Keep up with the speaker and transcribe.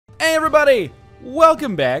Hey everybody!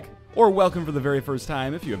 Welcome back, or welcome for the very first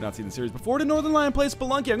time if you have not seen the series before, to Northernlion Plays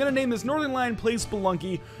Spelunky. I'm going to name this Northernlion Plays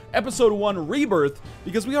Spelunky Episode 1 Rebirth,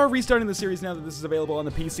 because we are restarting the series now that this is available on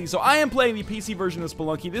the PC. So I am playing the PC version of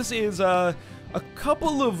Spelunky. This is a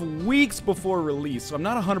couple of weeks before release, so I'm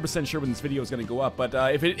not 100% sure when this video is going to go up, but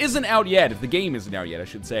if it isn't out yet, if the game isn't out yet, I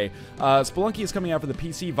should say, Spelunky is coming out for the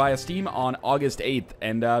PC via Steam on August 8th,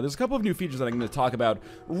 and there's a couple of new features that I'm going to talk about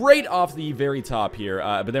right off the very top here,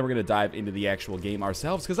 but then we're going to dive into the actual game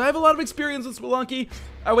ourselves, because I have a lot of experience with Spelunky.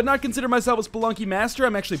 I would not consider myself a Spelunky master.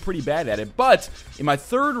 I'm actually pretty bad at it, but in my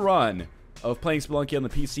third run of playing Spelunky on the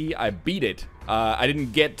PC, I beat it. I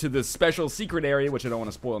didn't get to the special secret area, which I don't want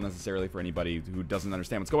to spoil necessarily for anybody who doesn't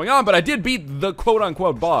understand what's going on, but I did beat the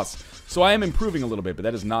quote-unquote boss, so I am improving a little bit, but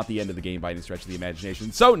that is not the end of the game by any stretch of the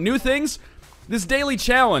imagination. So, new things. This daily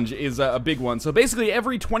challenge is a big one. So basically,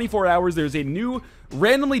 every 24 hours, there's a new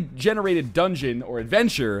randomly generated dungeon, or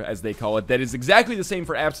adventure, as they call it, that is exactly the same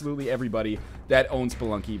for absolutely everybody that owns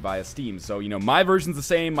Spelunky via Steam. So, you know, my version's the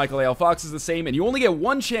same, Michael A.L. Fox is the same, and you only get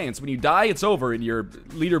one chance. When you die, it's over, and your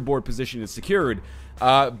leaderboard position is secured.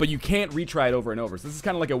 But you can't retry it over and over. So this is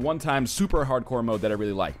kind of like a one-time super hardcore mode that I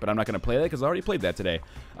really like, but I'm not going to play that because I already played that today.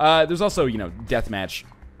 There's also, you know, deathmatch,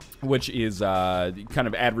 which is kind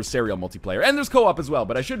of adversarial multiplayer. And there's co-op as well,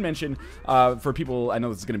 but I should mention, for people, I know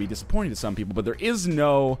this is going to be disappointing to some people, but there is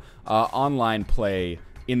no online play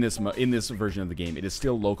in this version of the game. It is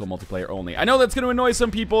still local multiplayer only. I know that's going to annoy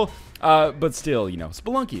some people, but still, you know,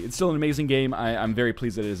 Spelunky, it's still an amazing game. I'm very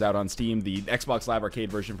pleased that it is out on Steam, the Xbox Live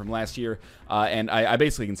Arcade version from last year, and I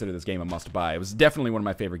basically consider this game a must-buy. It was definitely one of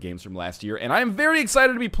my favorite games from last year, and I am very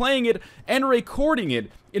excited to be playing it and recording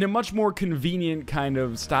it in a much more convenient kind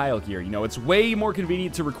of style here. You know, it's way more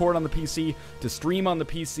convenient to record on the PC, to stream on the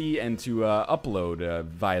PC, and to upload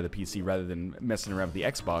via the PC rather than messing around with the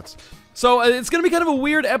Xbox. So it's going to be kind of a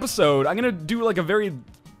weird episode. I'm going to do like a very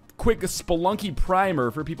quick Spelunky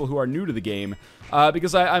primer for people who are new to the game,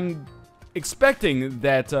 because I'm expecting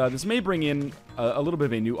that this may bring in a little bit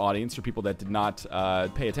of a new audience for people that did not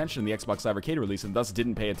pay attention to the Xbox Live Arcade release and thus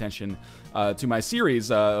didn't pay attention to my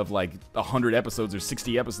series of like 100 episodes or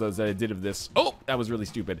 60 episodes that I did of this. Oh, that was really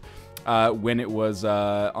stupid. When it was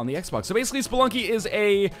on the Xbox. So basically, Spelunky is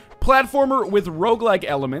a platformer with roguelike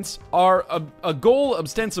elements. A goal,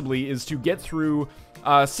 ostensibly, is to get through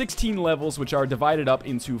 16 levels, which are divided up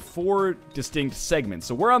into 4 distinct segments.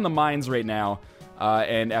 So we're on the mines right now.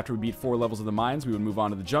 And after we beat 4 levels of the mines, we would move on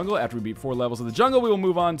to the jungle. After we beat 4 levels of the jungle, we will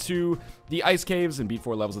move on to the ice caves, and beat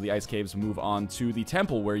 4 levels of the ice caves, move on to the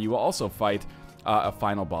temple, where you will also fight a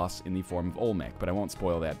final boss in the form of Olmec. But I won't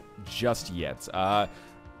spoil that just yet.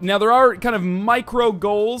 Now, there are kind of micro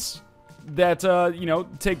goals that, you know,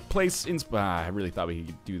 take place in... I really thought we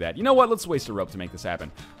could do that. You know what? Let's waste a rope to make this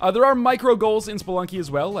happen. There are micro goals in Spelunky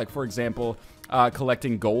as well, like, for example,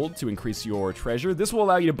 collecting gold to increase your treasure. This will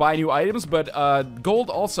allow you to buy new items, but gold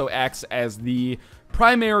also acts as the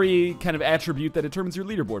primary kind of attribute that determines your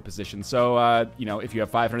leaderboard position. So, you know, if you have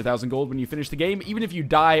 500,000 gold when you finish the game, even if you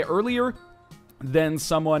die earlier than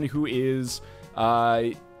someone who is...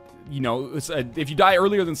 you know, if you die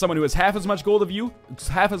earlier than someone who has half as much gold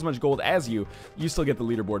as you, you still get the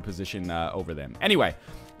leaderboard position over them. Anyway,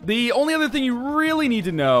 the only other thing you really need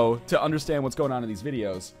to know to understand what's going on in these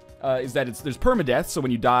videos is that there's permadeath, so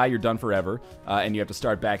when you die, you're done forever, and you have to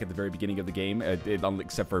start back at the very beginning of the game,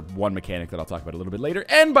 except for one mechanic that I'll talk about a little bit later.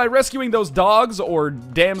 And by rescuing those dogs, or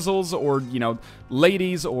damsels, or, you know,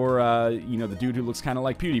 ladies, or, you know, the dude who looks kind of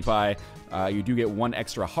like PewDiePie, you do get 1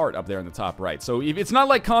 extra heart up there in the top right. So if it's not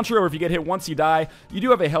like Contra, or if you get hit once you die, you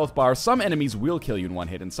do have a health bar. Some enemies will kill you in 1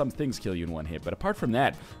 hit, and some things kill you in 1 hit. But apart from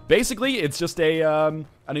that, basically, it's just an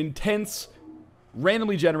intense,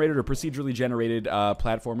 randomly generated or procedurally generated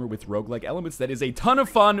platformer with roguelike elements that is a ton of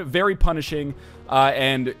fun, very punishing,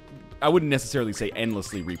 and I wouldn't necessarily say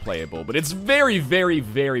endlessly replayable, but it's very, very,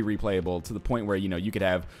 very replayable to the point where, you know, you could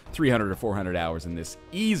have 300 or 400 hours in this.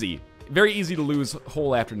 Easy. Very easy to lose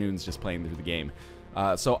whole afternoons just playing through the game.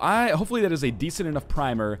 So hopefully that is a decent enough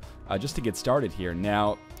primer just to get started here.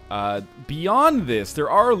 Now, beyond this, there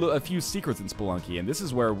are a few secrets in Spelunky, and this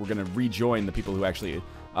is where we're going to rejoin the people who actually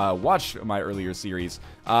watched my earlier series.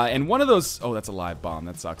 And one of those... Oh, that's a live bomb.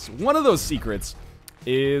 That sucks. One of those secrets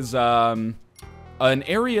is an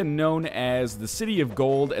area known as the City of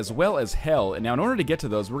Gold, as well as Hell. And now, in order to get to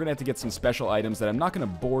those, we're going to have to get some special items that I'm not going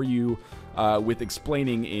to bore you with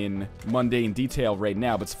explaining in mundane detail right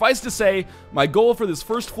now. But suffice to say, my goal for this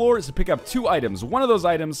first floor is to pick up 2 items. One of those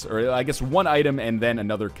items, or I guess 1 item and then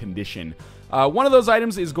another condition. One of those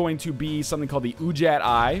items is going to be something called the Ujat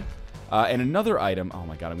Eye. And another item... Oh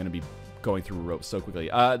my god, I'm going to be going through ropes so quickly.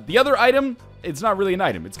 The other item, it's not really an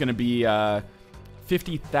item. It's going to be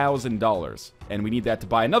 $50,000, and we need that to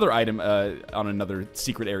buy another item on another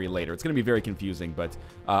secret area later. It's going to be very confusing, but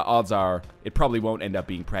odds are it probably won't end up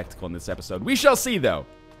being practical in this episode. We shall see, though.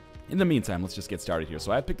 In the meantime, let's just get started here.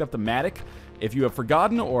 So I picked up the Matic. If you have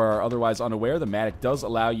forgotten or are otherwise unaware, the Matic does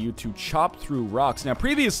allow you to chop through rocks. Now,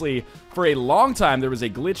 previously, for a long time, there was a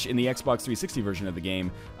glitch in the Xbox 360 version of the game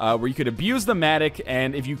where you could abuse the Matic,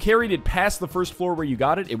 and if you carried it past the first floor where you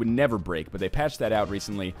got it, it would never break. But they patched that out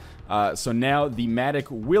recently. So now the Matic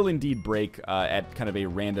will indeed break at kind of a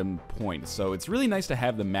random point. So it's really nice to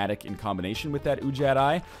have the Matic in combination with that Ujat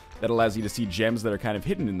Eye. That allows you to see gems that are kind of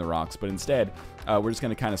hidden in the rocks, but instead, we're just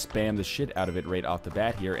going to kind of spam the shit out of it right off the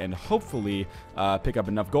bat here, and hopefully pick up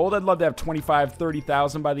enough gold. I'd love to have 25,000,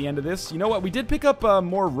 30,000 by the end of this. You know what? We did pick up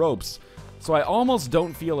more ropes, so I almost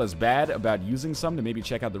don't feel as bad about using some to maybe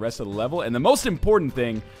check out the rest of the level. And the most important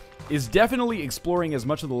thing is definitely exploring as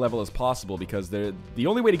much of the level as possible, because the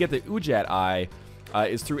only way to get the Ujat Eye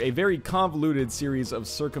is through a very convoluted series of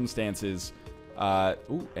circumstances.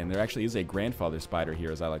 Ooh, and there actually is a grandfather spider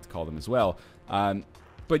here, as I like to call them as well.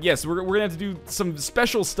 But yes, we're going to have to do some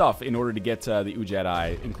special stuff in order to get the Ujat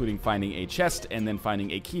Eye, including finding a chest and then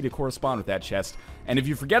finding a key to correspond with that chest. And if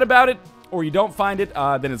you forget about it, or you don't find it,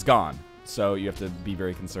 then it's gone. So you have to be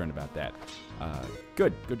very concerned about that.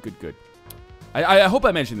 Good. I hope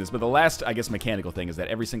I mentioned this, but the last, I guess, mechanical thing is that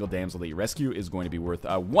every single damsel that you rescue is going to be worth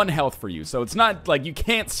 1 health for you. So it's not like you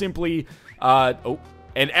can't simply...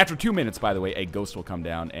 And after 2 minutes, by the way, a ghost will come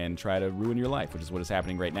down and try to ruin your life, which is what is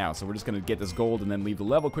happening right now. So we're just going to get this gold and then leave the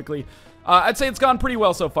level quickly. I'd say it's gone pretty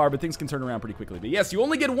well so far, but things can turn around pretty quickly. But yes, you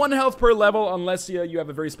only get 1 health per level unless you have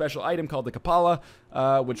a very special item called the Kapala,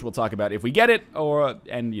 which we'll talk about if we get it,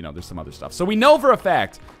 and, you know, there's some other stuff. So we know for a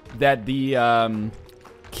fact that the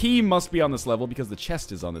key must be on this level because the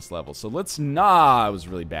chest is on this level. So let's... Nah, it was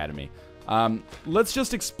really bad of me. Let's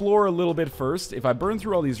just explore a little bit first. If I burn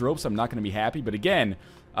through all these ropes, I'm not going to be happy. But again,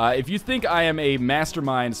 if you think I am a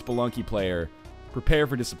mastermind Spelunky player, prepare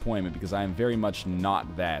for disappointment, because I am very much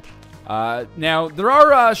not that. Now, there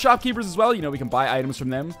are shopkeepers as well. You know, we can buy items from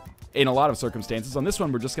them in a lot of circumstances. On this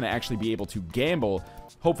one, we're just going to actually be able to gamble,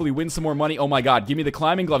 hopefully win some more money. Oh my god, give me the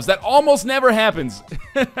climbing gloves. That almost never happens.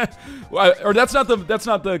 Or that's not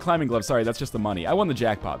the climbing gloves. Sorry, that's just the money. I won the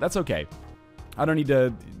jackpot. That's okay. I don't need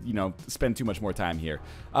to, you know, spend too much more time here.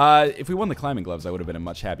 If we won the climbing gloves, I would have been a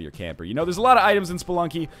much happier camper. You know, there's a lot of items in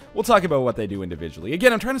Spelunky. We'll talk about what they do individually.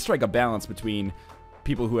 Again, I'm trying to strike a balance between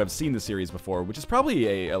people who have seen the series before, which is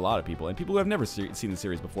probably a lot of people, and people who have never seen the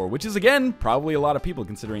series before, which is, again, probably a lot of people,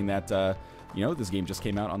 considering that, you know, this game just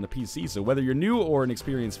came out on the PC. So whether you're new or an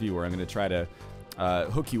experienced viewer, I'm going to try to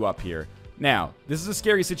hook you up here. Now, this is a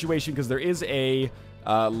scary situation because there is a...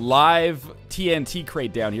 live TNT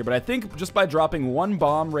crate down here, but I think just by dropping 1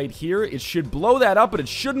 bomb right here, it should blow that up, but it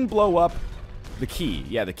shouldn't blow up the key.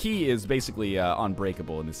 Yeah, the key is basically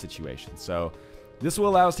unbreakable in this situation. So this will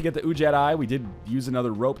allow us to get the Ujat Eye. We did use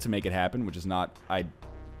another rope to make it happen, which is not...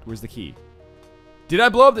 Where's the key? Did I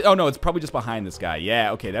blow up the... Oh, no, it's probably just behind this guy.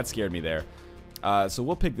 Yeah, okay, that scared me there. So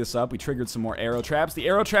we'll pick this up. We triggered some more arrow traps. The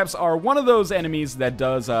arrow traps are one of those enemies that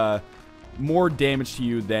does... more damage to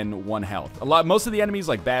you than 1 health. Most of the enemies,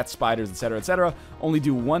 like bats, spiders, etc., only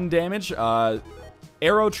do 1 damage.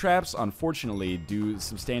 Arrow traps, unfortunately, do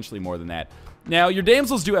substantially more than that. Now, your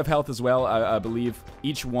damsels do have health as well. I believe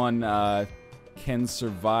each one can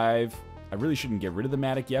survive. I really shouldn't get rid of the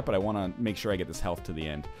Matic yet, but I want to make sure I get this health to the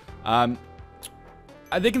end.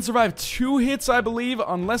 They can survive 2 hits, I believe,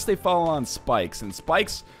 unless they fall on spikes. And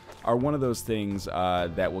spikes are one of those things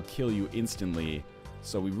that will kill you instantly.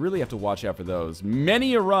 So we really have to watch out for those.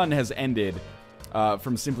 Many a run has ended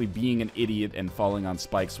from simply being an idiot and falling on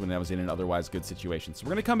spikes when I was in an otherwise good situation. So we're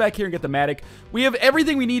going to come back here and get the Matic. We have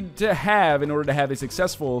everything we need to have in order to have a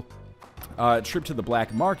successful trip to the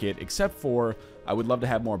black market, except for I would love to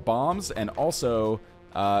have more bombs and also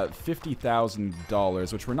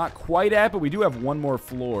 $50,000, which we're not quite at, but we do have 1 more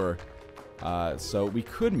floor. So we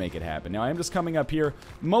could make it happen. Now, I am just coming up here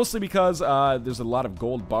mostly because there's a lot of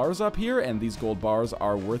gold bars up here, and these gold bars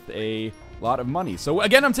are worth a lot of money. So,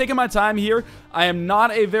 again, I'm taking my time here. I am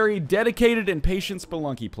not a very dedicated and patient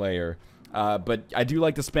Spelunky player, but I do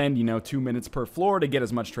like to spend, you know, 2 minutes per floor to get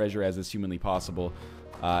as much treasure as is humanly possible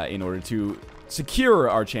in order to secure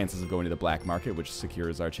our chances of going to the black market, which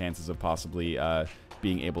secures our chances of possibly...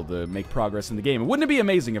 being able to make progress in the game. Wouldn't it be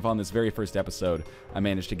amazing if on this very first episode I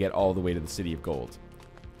managed to get all the way to the City of Gold?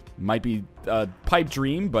 Might be a pipe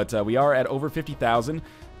dream, but we are at over 50,000.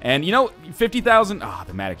 And, you know, 50,000... Ah,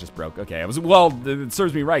 the Matic just broke. Okay, well, it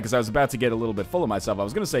serves me right, because I was about to get a little bit full of myself. I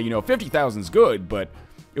was going to say, you know, 50,000 is good, but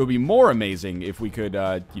It would be more amazing if we could,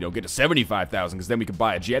 you know, get to 75,000, because then we could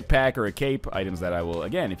buy a jetpack or a cape, items that I will,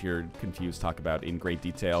 again, if you're confused, talk about in great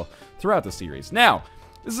detail throughout the series. Now,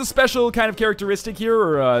 this is a special kind of characteristic here,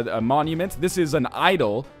 or a monument. This is an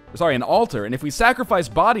idol, sorry, an altar, and if we sacrifice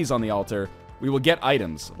bodies on the altar, we will get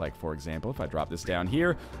items. Like, for example, if I drop this down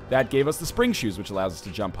here, that gave us the spring shoes, which allows us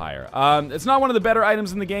to jump higher. It's not one of the better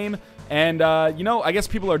items in the game, and, you know, I guess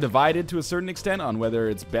people are divided to a certain extent on whether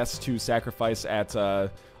it's best to sacrifice at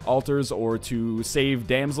altars or to save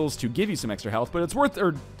damsels to give you some extra health, but it's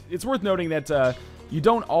worth noting that you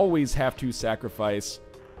don't always have to sacrifice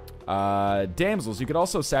damsels. You could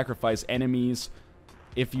also sacrifice enemies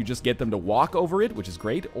if you just get them to walk over it, which is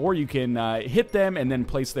great, or you can hit them and then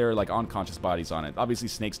place their, like, unconscious bodies on it. Obviously,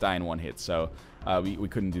 snakes die in one hit, so we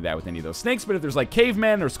couldn't do that with any of those snakes, but if there's, like,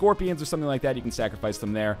 cavemen or scorpions or something like that, you can sacrifice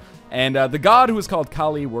them there. And the god, who is called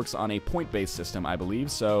Kali, works on a point-based system, I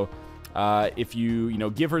believe, so if you know,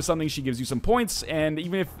 give her something, she gives you some points, and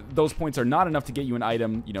even if those points are not enough to get you an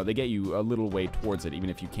item, you know, they get you a little way towards it, even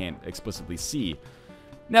if you can't explicitly see.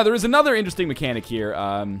 Now, there is another interesting mechanic here,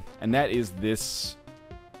 and that is this.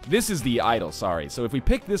 This is the idol, sorry. So if we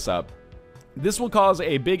pick this up, this will cause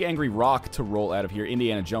a big angry rock to roll out of here,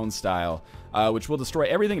 Indiana Jones style, which will destroy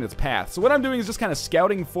everything in its path. So what I'm doing is just kind of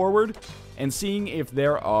scouting forward and seeing if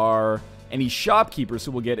there are any shopkeepers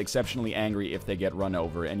who will get exceptionally angry if they get run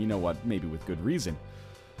over. And you know what? Maybe with good reason.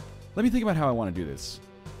 Let me think about how I want to do this.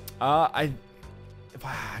 I'm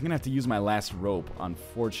going to have to use my last rope,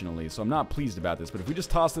 unfortunately, so I'm not pleased about this. But if we just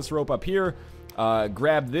toss this rope up here,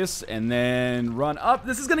 grab this, and then run up,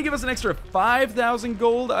 this is going to give us an extra 5,000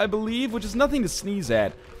 gold, I believe, which is nothing to sneeze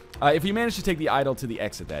at. If we manage to take the idol to the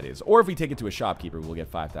exit, that is. Or if we take it to a shopkeeper, we'll get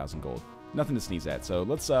 5,000 gold. Nothing to sneeze at. So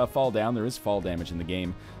let's fall down. There is fall damage in the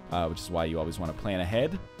game, which is why you always want to plan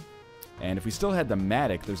ahead. And if we still had the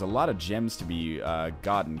Matic, there's a lot of gems to be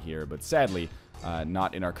gotten here, but sadly,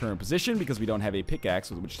 not in our current position because we don't have a pickaxe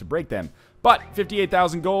with which to break them. But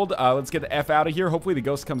 58,000 gold. Let's get the F out of here. Hopefully the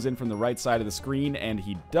ghost comes in from the right side of the screen, and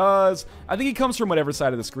he does. I think he comes from whatever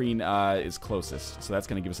side of the screen is closest. So that's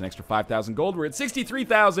going to give us an extra 5,000 gold. We're at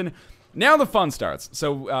 63,000. Now the fun starts.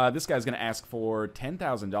 So this guy's going to ask for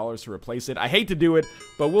 $10,000 to replace it. I hate to do it,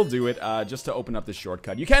 but we'll do it just to open up this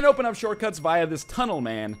shortcut. You can open up shortcuts via this tunnel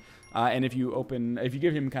man. And if you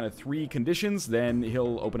give him kind of 3 conditions, then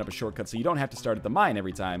he'll open up a shortcut, so you don't have to start at the mine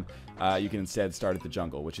every time. You can instead start at the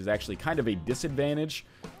jungle, which is actually kind of a disadvantage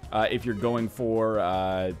if you're going for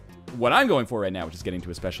what I'm going for right now, which is getting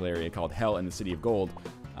to a special area called Hell in the City of Gold.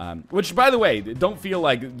 Which, by the way, don't feel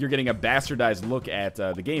like you're getting a bastardized look at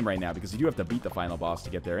the game right now, because you do have to beat the final boss to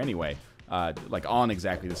get there anyway, like on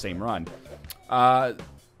exactly the same run.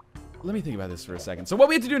 Let me think about this for a second. So what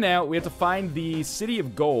we have to do now, we have to find the City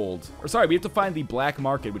of Gold. Or sorry, we have to find the Black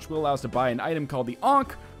Market, which will allow us to buy an item called the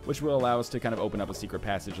Ankh, which will allow us to kind of open up a secret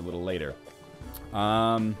passage a little later.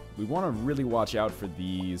 We want to really watch out for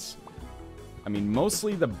these. I mean,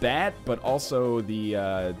 mostly the bat, but also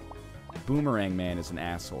the Boomerang Man is an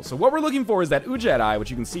asshole. So what we're looking for is that Ujat Eye, which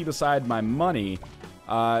you can see beside my money.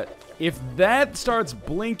 If that starts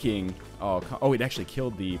blinking... Oh, it actually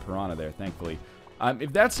killed the piranha there, thankfully.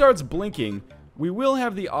 If that starts blinking, we will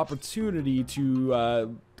have the opportunity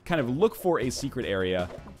to kind of look for a secret area.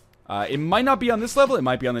 It might not be on this level, it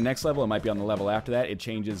might be on the next level, it might be on the level after that. It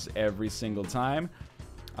changes every single time.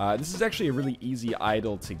 This is actually a really easy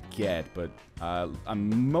idol to get, but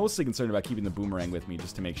I'm mostly concerned about keeping the boomerang with me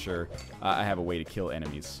just to make sure I have a way to kill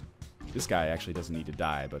enemies. This guy actually doesn't need to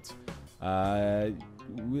die, but...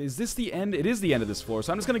 is this the end? It is the end of this floor,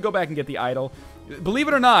 so I'm just going to go back and get the idol. Believe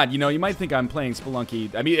it or not, you know, you might think I'm playing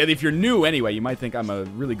Spelunky. I mean, if you're new anyway, you might think I'm a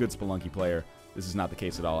really good Spelunky player. This is not the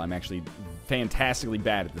case at all. I'm actually fantastically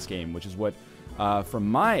bad at this game, which is what,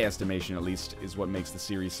 from my estimation at least, is what makes the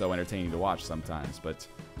series so entertaining to watch sometimes. But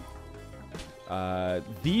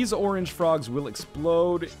these orange frogs will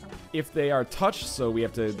explode if they are touched, so we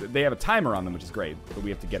have to... They have a timer on them, which is great, but we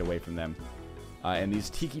have to get away from them. And these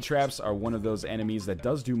tiki traps are one of those enemies that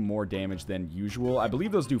does do more damage than usual. I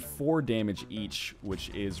believe those do 4 damage each, which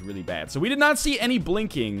is really bad. So we did not see any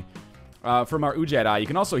blinking from our Ujat Eye. You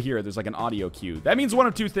can also hear there's like an audio cue. That means one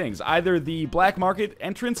of 2 things. Either the black market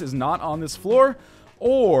entrance is not on this floor,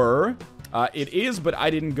 or it is, but I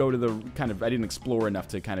didn't go to the I didn't explore enough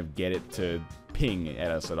to kind of get it to ping at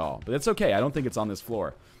us at all. But that's okay. I don't think it's on this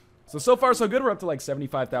floor. So far, so good. We're up to like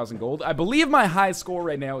 75,000 gold. I believe my high score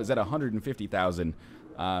right now is at 150,000.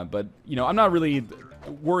 But, you know, I'm not really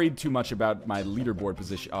worried too much about my leaderboard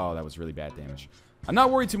position. Oh, that was really bad damage. I'm not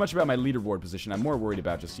worried too much about my leaderboard position. I'm more worried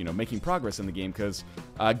about just, you know, making progress in the game. Because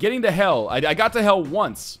getting to Hell, I got to Hell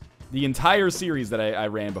once the entire series that I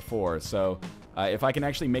ran before. So If I can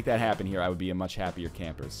actually make that happen here, I would be a much happier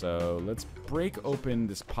camper. So let's break open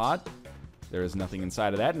this pot. There is nothing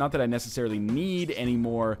inside of that. Not that I necessarily need any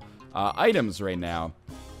more items right now.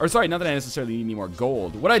 Or sorry, not that I necessarily need any more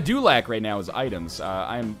gold. What I do lack right now is items.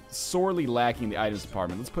 I'm sorely lacking the items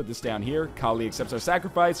department. Let's put this down here. Kali accepts our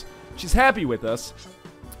sacrifice. She's happy with us.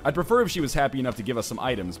 I'd prefer if she was happy enough to give us some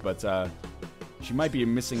items, but she might be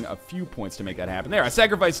missing a few points to make that happen. There, I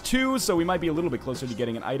sacrificed 2, so we might be a little bit closer to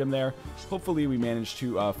getting an item there. Hopefully we manage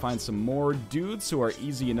to find some more dudes who are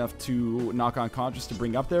easy enough to knock unconscious to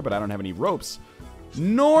bring up there, but I don't have any ropes.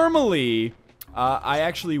 Normally, I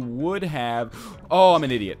actually would have... Oh, I'm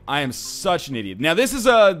an idiot. I am such an idiot. Now, this is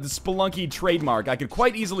a Spelunky trademark. I could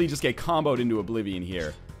quite easily just get comboed into oblivion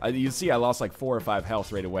here. You see I lost like 4 or 5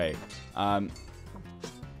 health right away.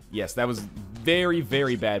 Yes, that was very,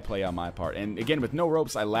 very bad play on my part. And again, with no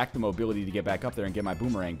ropes, I lack the mobility to get back up there and get my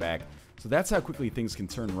boomerang back. So that's how quickly things can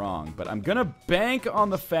turn wrong. But I'm gonna bank on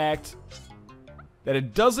the fact that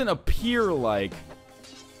it doesn't appear like...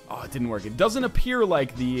 Oh, it didn't work. It doesn't appear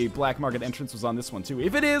like the black market entrance was on this one, too.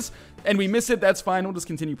 If it is, and we miss it, that's fine. We'll just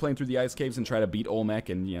continue playing through the ice caves and try to beat Olmec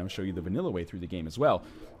and, you know, show you the vanilla way through the game as well.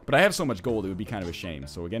 But I have so much gold, it would be kind of a shame.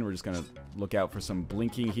 So again, we're just going to look out for some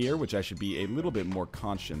blinking here, which I should be a little bit more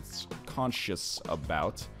conscious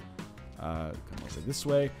about. Come over this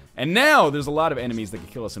way. And now there's a lot of enemies that can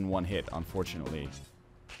kill us in one hit, unfortunately.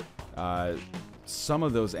 Some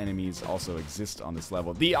of those enemies also exist on this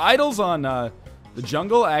level. The idols on... the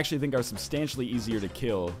jungle, I actually think, are substantially easier to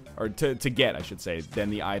kill, or to get, I should say, than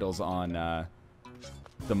the idols on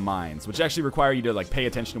the mines, which actually require you to like pay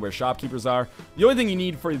attention to where shopkeepers are. The only thing you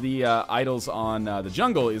need for the idols on the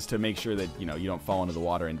jungle is to make sure that, you know, you don't fall into the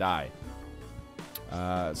water and die.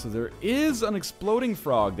 So there is an exploding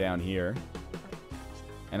frog down here.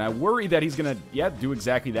 And I worry that he's gonna, do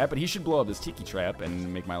exactly that, but he should blow up this tiki trap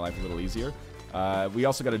and make my life a little easier. We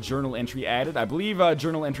also got a journal entry added. I believe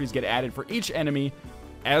journal entries get added for each enemy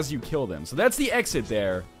as you kill them. So that's the exit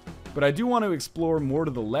there. But I do want to explore more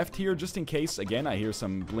to the left here, just in case, again, I hear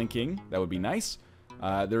some blinking. That would be nice.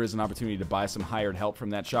 There is an opportunity to buy some hired help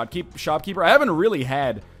from that shopkeeper. I haven't really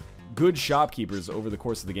had good shopkeepers over the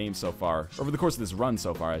course of the game so far. Over the course of this run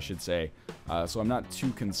so far, I should say. So I'm not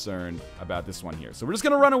too concerned about this one here. So we're just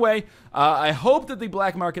going to run away. I hope that the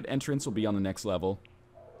black market entrance will be on the next level.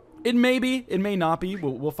 It may be. It may not be.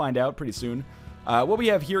 We'll find out pretty soon. What we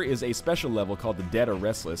have here is a special level called the Dead or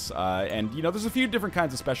Restless. And, you know, there's a few different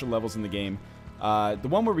kinds of special levels in the game. The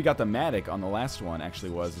one where we got the Matic on the last one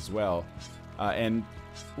actually was as well. And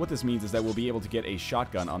what this means is that we'll be able to get a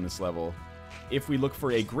shotgun on this level if we look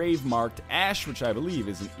for a grave-marked ash, which I believe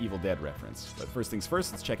is an Evil Dead reference. But first things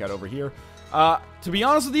first, let's check out over here. To be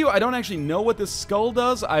honest with you, I don't actually know what this skull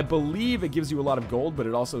does. I believe it gives you a lot of gold, but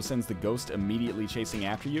it also sends the ghost immediately chasing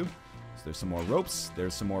after you. So there's some more ropes.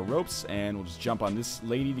 There's some more ropes, and we'll just jump on this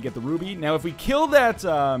lady to get the ruby. Now, if we kill that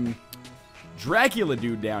Dracula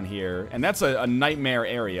dude down here, and that's a nightmare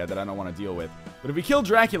area that I don't want to deal with, but if we kill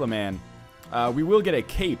Dracula Man, we will get a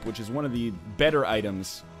cape, which is one of the better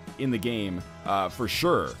items in the game, for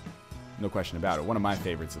sure. No question about it. One of my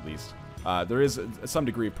favorites, at least. There is some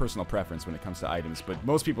degree of personal preference when it comes to items, but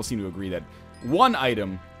most people seem to agree that one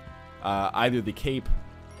item, either the cape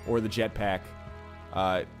or the jetpack,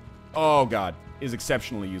 oh god, is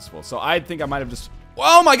exceptionally useful. So I think I might have just...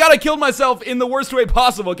 Oh my god, I killed myself in the worst way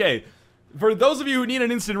possible. Okay, for those of you who need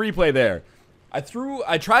an instant replay there,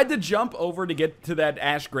 I tried to jump over to get to that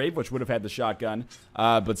ash grave, which would have had the shotgun,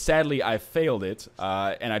 but sadly I failed it,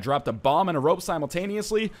 and I dropped a bomb and a rope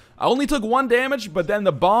simultaneously. I only took 1 damage, but then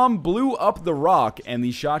the bomb blew up the rock, and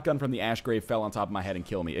the shotgun from the ash grave fell on top of my head and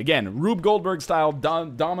killed me. Again, Rube Goldberg style,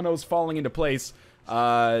 dominoes falling into place,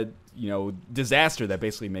 you know, disaster that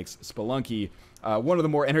basically makes Spelunky one of the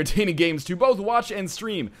more entertaining games to both watch and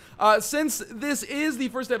stream. Since this is the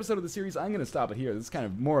first episode of the series, I'm going to stop it here. This is kind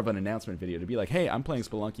of more of an announcement video to be like, hey, I'm playing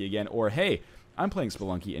Spelunky again, or hey, I'm playing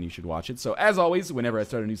Spelunky and you should watch it. So as always, whenever I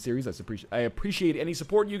start a new series, I appreciate any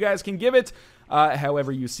support you guys can give it,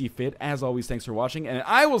 however you see fit. As always, thanks for watching, and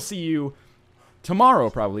I will see you tomorrow,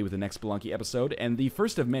 probably, with the next Spelunky episode, and the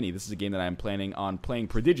first of many. This is a game that I'm planning on playing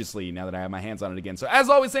prodigiously now that I have my hands on it again. So as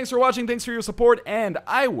always, thanks for watching, thanks for your support, and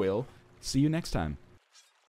I will see you next time.